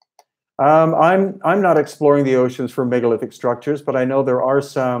 I'm not exploring the oceans for megalithic structures, but I know there are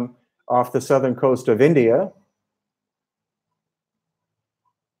some off the southern coast of India.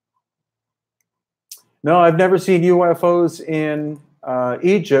 No, I've never seen UFOs in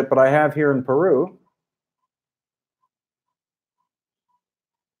Egypt, but I have here in Peru.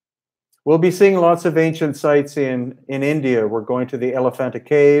 We'll be seeing lots of ancient sites in India. We're going to the Elephanta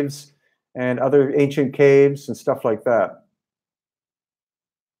Caves and other ancient caves and stuff like that.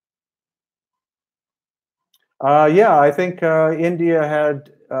 Yeah, I think India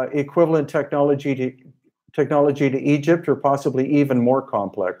had equivalent technology to Egypt, or possibly even more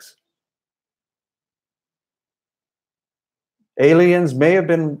complex. Aliens may have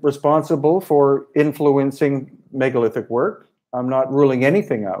been responsible for influencing megalithic work. I'm not ruling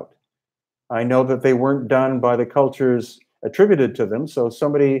anything out. I know that they weren't done by the cultures attributed to them, so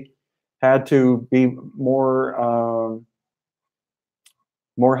somebody had to be more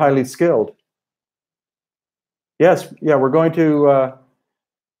highly skilled. Yes, yeah, we're going to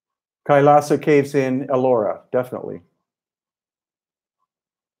Kailasa Caves in Ellora, definitely.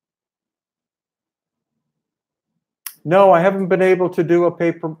 No, I haven't been able to do a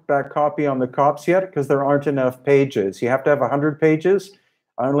paperback copy on the COPS yet because there aren't enough pages. You have to have 100 pages.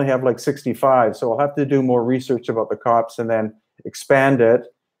 I only have like 65, so I'll have to do more research about the COPS and then expand it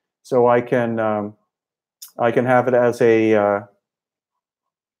so I can have it as a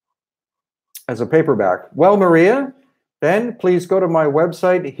paperback. Well, Maria, then please go to my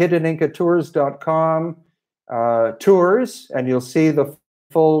website, hiddenincatours.com, tours, and you'll see the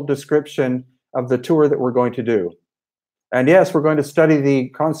full description of the tour that we're going to do. And yes, we're going to study the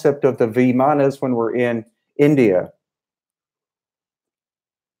concept of the Vimanas when we're in India.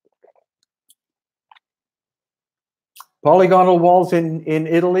 Polygonal walls in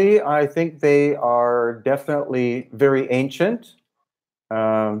Italy, I think they are definitely very ancient.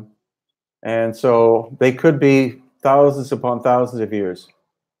 And so they could be thousands upon thousands of years.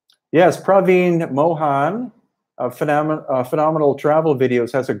 Yes, Praveen Mohan of Phenomenal Travel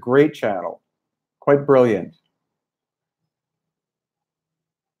Videos has a great channel, quite brilliant.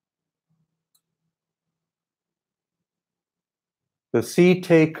 The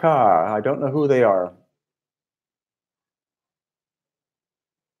CTK, I don't know who they are.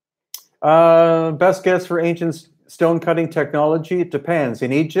 Best guess for ancient stone cutting technology, it depends.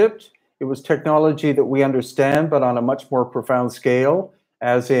 In Egypt, it was technology that we understand, but on a much more profound scale,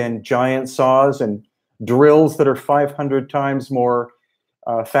 as in giant saws and drills that are 500 times more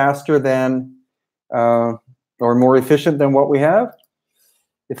faster than or more efficient than what we have.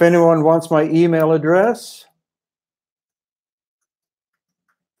 If anyone wants my email address,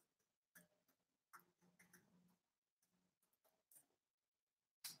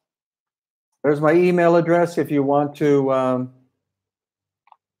 there's my email address if you want to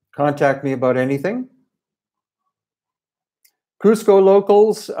contact me about anything. Cusco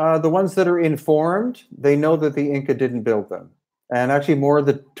locals, the ones that are informed, they know that the Inca didn't build them. And actually more of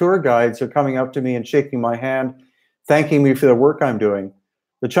the tour guides are coming up to me and shaking my hand, thanking me for the work I'm doing.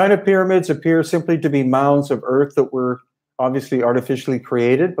 The China pyramids appear simply to be mounds of earth that were obviously artificially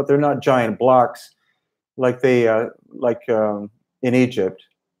created, but they're not giant blocks like they in Egypt.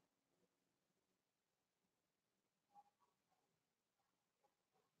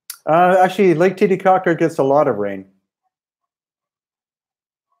 Actually, Lake Titicaca gets a lot of rain.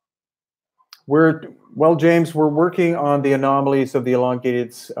 Well, James, we're working on the anomalies of the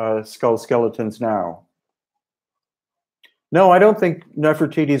elongated skull skeletons now. No, I don't think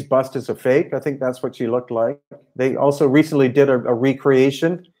Nefertiti's bust is a fake. I think that's what she looked like. They also recently did a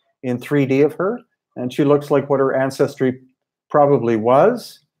recreation in 3D of her, and she looks like what her ancestry probably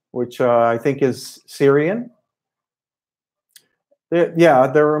was, which I think is Syrian. Yeah,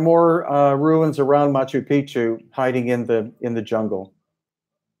 there are more ruins around Machu Picchu hiding in the jungle.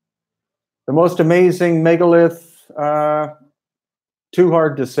 The most amazing megalith, too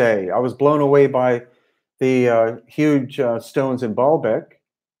hard to say. I was blown away by the huge stones in Baalbek.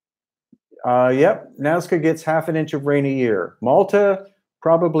 Yep, Nazca gets half an inch of rain a year. Malta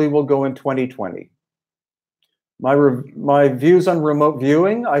probably will go in 2020. My views on remote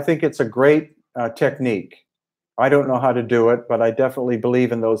viewing, I think it's a great technique. I don't know how to do it, but I definitely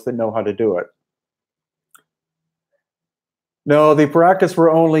believe in those that know how to do it. No, the Paracas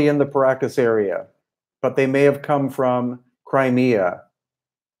were only in the Paracas area, but they may have come from Crimea,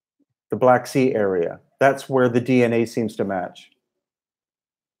 the Black Sea area. That's where the DNA seems to match.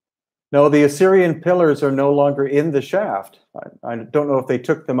 No, the Assyrian pillars are no longer in the shaft. I don't know if they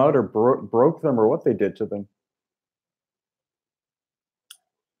took them out or broke them or what they did to them.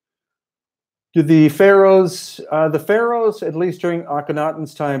 The pharaohs, at least during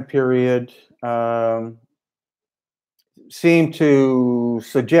Akhenaten's time period, seem to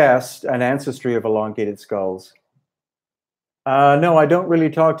suggest an ancestry of elongated skulls. No, I don't really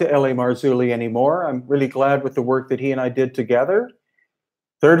talk to Elie Marzulli anymore. I'm really glad with the work that he and I did together.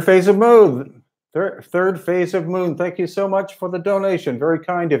 Third phase of moon. Third phase of moon. Thank you so much for the donation. Very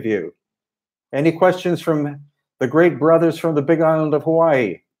kind of you. Any questions from the great brothers from the big island of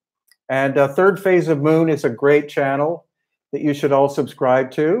Hawaii? And Third Phase of Moon is a great channel that you should all subscribe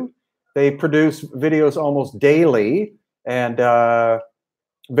to. They produce videos almost daily and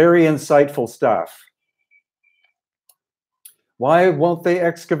very insightful stuff. Why won't they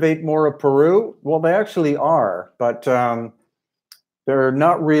excavate more of Peru? Well, they actually are, but they're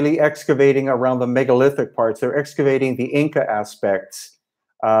not really excavating around the megalithic parts. They're excavating the Inca aspects.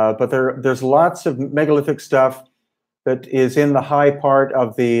 But there's lots of megalithic stuff that is in the high part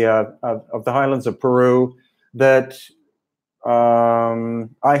of the highlands of Peru that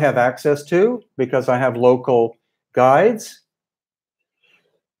I have access to because I have local guides.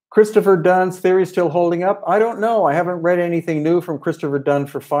 Christopher Dunn's theory still holding up? I don't know. I haven't read anything new from Christopher Dunn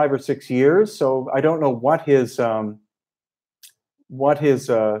for 5 or 6 years, so I don't know what his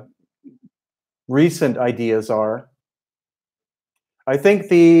recent ideas are. I think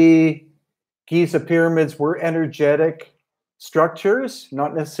the Giza pyramids were energetic structures,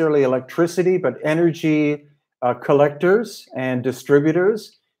 not necessarily electricity, but energy collectors and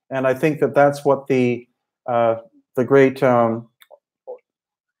distributors. And I think that that's what the great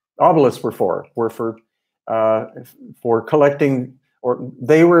obelisks were for collecting, or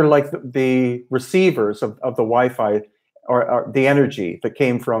they were like the receivers of the Wi-Fi or the energy that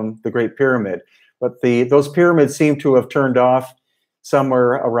came from the Great Pyramid. But those pyramids seem to have turned off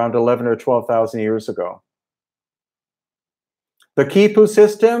somewhere around 11 or 12,000 years ago. The Quipu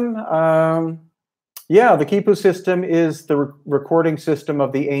system, yeah, the Quipu system is the recording system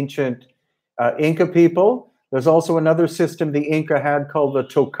of the ancient Inca people. There's also another system the Inca had called the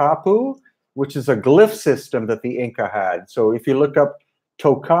Tokapu, which is a glyph system that the Inca had. So if you look up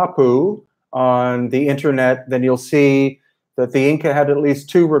Tokapu on the internet, then you'll see that the Inca had at least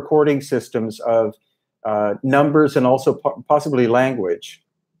 2 recording systems of numbers and also possibly language.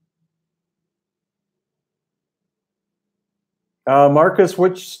 Marcus,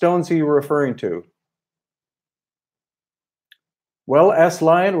 which stones are you referring to? Well, S.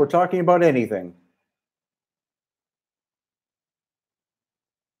 Lion, we're talking about anything.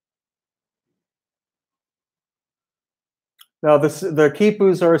 Now, the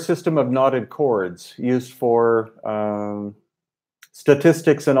quipus are a system of knotted cords used for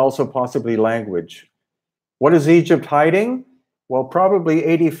statistics and also possibly language. What is Egypt hiding? Well, probably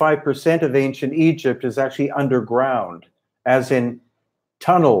 85% of ancient Egypt is actually underground, as in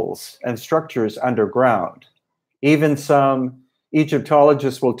tunnels and structures underground. Even some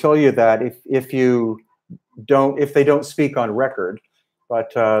Egyptologists will tell you that if they don't speak on record,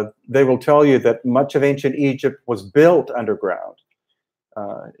 but they will tell you that much of ancient Egypt was built underground,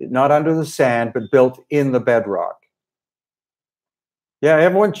 not under the sand, but built in the bedrock. Yeah,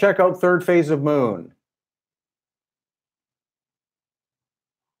 everyone check out Third Phase of Moon.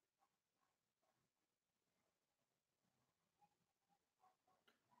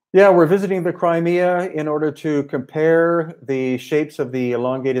 Yeah, we're visiting the Crimea in order to compare the shapes of the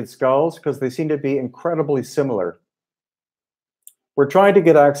elongated skulls because they seem to be incredibly similar. We're trying to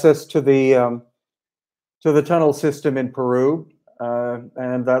get access to the tunnel system in Peru,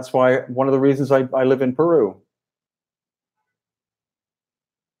 and that's why one of the reasons I live in Peru.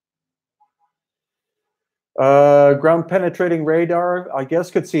 Ground penetrating radar, I guess,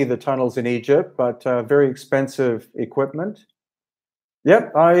 could see the tunnels in Egypt, but very expensive equipment.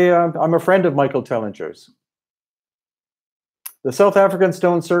 Yep, I'm a friend of Michael Tellinger's. The South African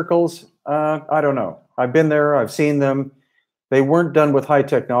stone circles, I don't know. I've been there, I've seen them. They weren't done with high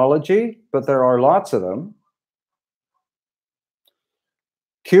technology, but there are lots of them.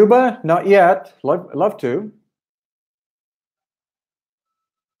 Cuba, not yet. Love to.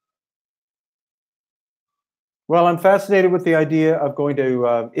 Well, I'm fascinated with the idea of going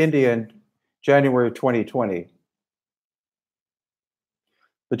to India in January 2020.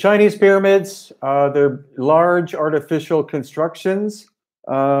 The Chinese pyramids, they're large artificial constructions,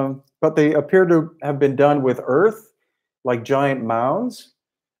 but they appear to have been done with earth, like giant mounds.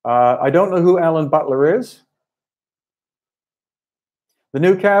 I don't know who Alan Butler is. The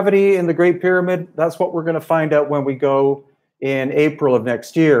new cavity in the Great Pyramid, that's what we're going to find out when we go in April of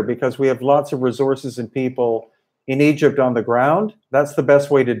next year, because we have lots of resources and people in Egypt on the ground. That's the best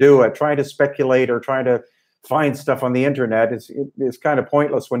way to do it. Trying to speculate or trying to find stuff on the internet is kind of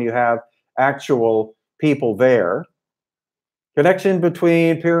pointless when you have actual people there. Connection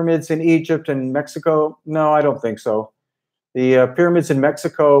between pyramids in Egypt and Mexico? No, I don't think so. The pyramids in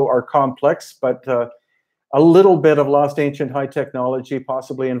Mexico are complex, but a little bit of lost ancient high technology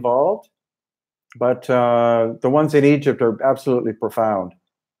possibly involved. But the ones in Egypt are absolutely profound.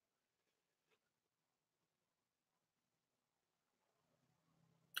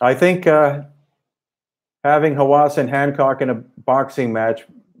 I think having Hawass and Hancock in a boxing match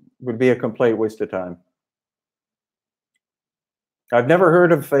would be a complete waste of time. I've never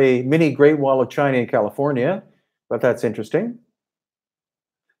heard of a mini Great Wall of China in California, but that's interesting.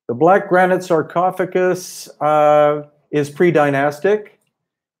 The Black Granite sarcophagus is pre-dynastic.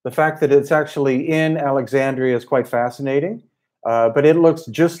 The fact that it's actually in Alexandria is quite fascinating, but it looks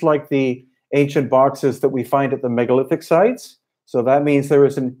just like the ancient boxes that we find at the megalithic sites. So that means there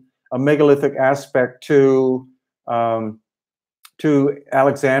is a megalithic aspect to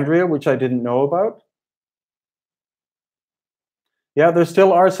Alexandria, which I didn't know about. Yeah, there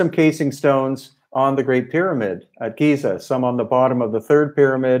still are some casing stones on the Great Pyramid at Giza, some on the bottom of the third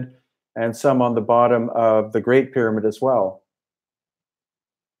pyramid and some on the bottom of the Great Pyramid as well.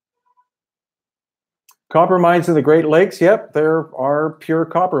 Copper mines in the Great Lakes. Yep, there are pure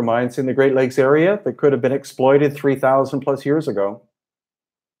copper mines in the Great Lakes area that could have been exploited 3,000 plus years ago.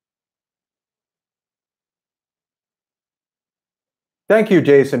 Thank you,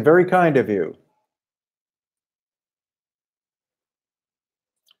 Jason. Very kind of you.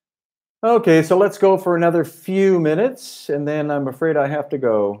 Okay, so let's go for another few minutes, and then I'm afraid I have to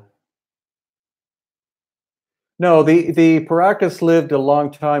go. No, the Paracas lived a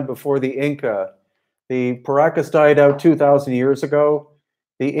long time before the Inca. The Paracas died out 2,000 years ago.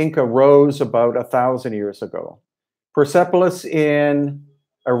 The Inca rose about 1,000 years ago. Persepolis in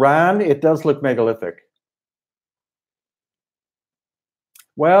Iran, it does look megalithic.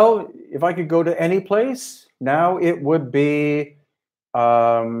 Well, if I could go to any place, now it would be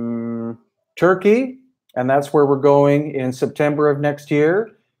Turkey, and that's where we're going in September of next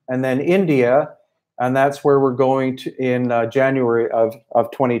year, and then India, and that's where we're going to in January of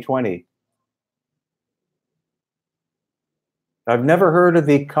 2020. I've never heard of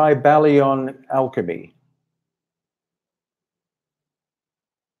the Kybalion alchemy.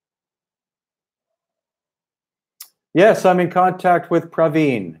 Yes, I'm in contact with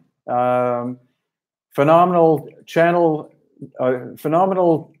Praveen. Phenomenal channel,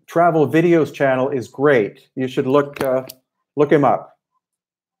 phenomenal travel videos channel is great. You should look him up.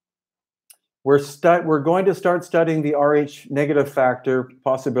 We're going to start studying the Rh negative factor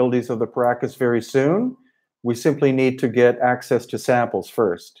possibilities of the Paracas very soon. We simply need to get access to samples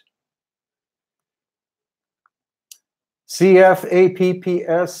first.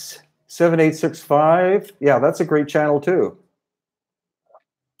 CFAPPS 7865. Yeah, that's a great channel too.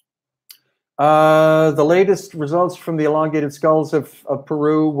 The latest results from the elongated skulls of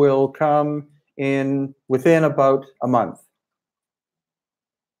Peru will come within about a month.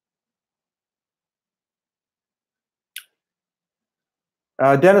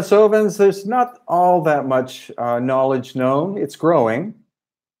 Denisovans, there's not all that much knowledge known. It's growing.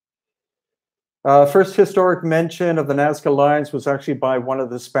 First historic mention of the Nazca Lines was actually by one of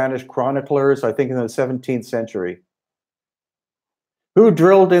the Spanish chroniclers, I think in the 17th century. Who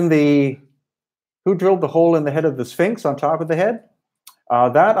drilled the hole in the head of the Sphinx on top of the head?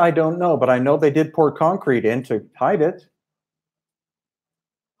 That I don't know, but I know they did pour concrete in to hide it.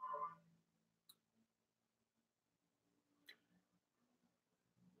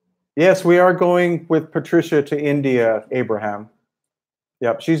 Yes, we are going with Patricia to India, Abraham.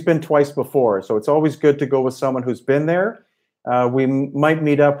 Yep, she's been twice before, so it's always good to go with someone who's been there. We might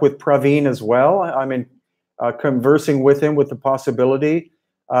meet up with Praveen as well. I mean, conversing with him with the possibility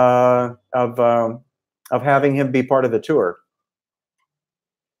of having him be part of the tour.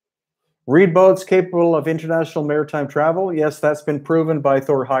 Reed boats capable of international maritime travel. Yes, that's been proven by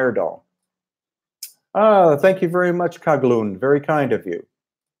Thor Heyerdahl. Thank you very much, Kaglun. Very kind of you.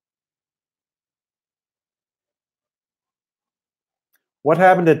 What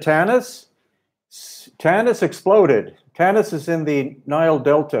happened to Tanis? Tanis exploded. Tanis is in the Nile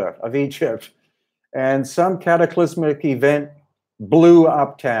Delta of Egypt, and some cataclysmic event blew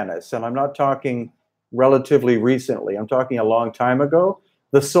up Tanis. And I'm not talking relatively recently. I'm talking a long time ago.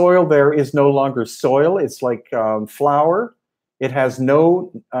 The soil there is no longer soil. It's like flour. It has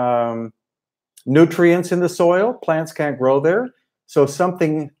no nutrients in the soil. Plants can't grow there. So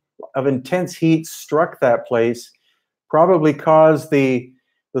something of intense heat struck that place, probably caused the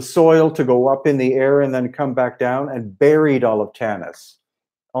soil to go up in the air and then come back down and buried all of Tanis.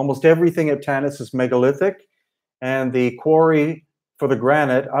 Almost everything at Tanis is megalithic, and the quarry for the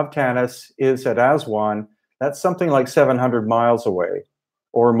granite of Tanis is at Aswan. That's something like 700 miles away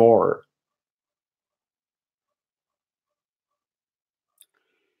or more.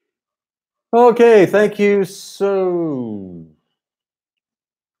 Okay, thank you. So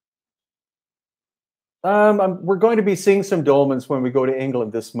we're going to be seeing some dolmens when we go to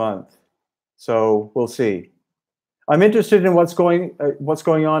England this month, so we'll see. I'm interested in what's going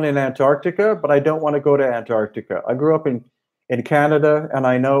on in Antarctica, but I don't want to go to Antarctica. I grew up in Canada, and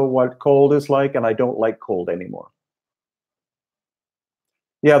I know what cold is like, and I don't like cold anymore.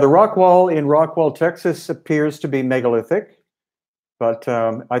 Yeah, the rock wall in Rockwall, Texas appears to be megalithic, but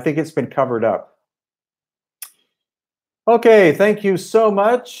I think it's been covered up. Okay, thank you so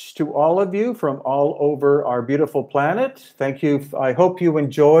much to all of you from all over our beautiful planet. Thank you. I hope you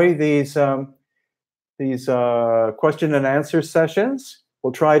enjoy these question and answer sessions.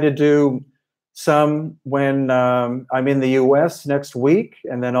 We'll try to do some when I'm in the US next week,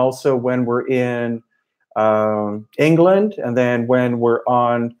 and then also when we're in England, and then when we're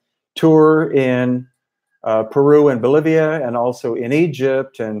on tour in Peru and Bolivia, and also in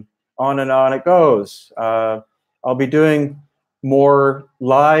Egypt, and on it goes. I'll be doing more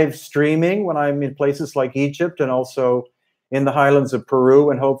live streaming when I'm in places like Egypt and also in the highlands of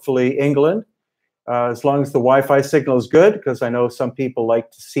Peru and hopefully England, as long as the Wi-Fi signal is good, because I know some people like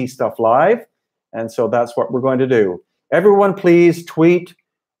to see stuff live. And so that's what we're going to do. Everyone, please tweet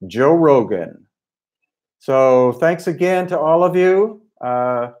Joe Rogan. So thanks again to all of you.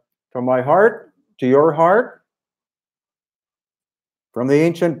 From my heart to your heart, from the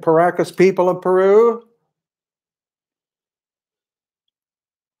ancient Paracas people of Peru.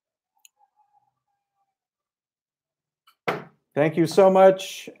 Thank you so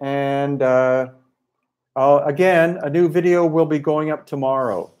much. And again, a new video will be going up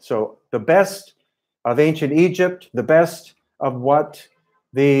tomorrow. So the best of ancient Egypt, the best of what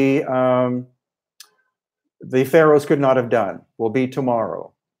the pharaohs could not have done will be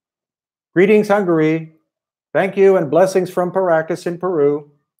tomorrow. Greetings, Hungary. Thank you, and blessings from Paracas in Peru.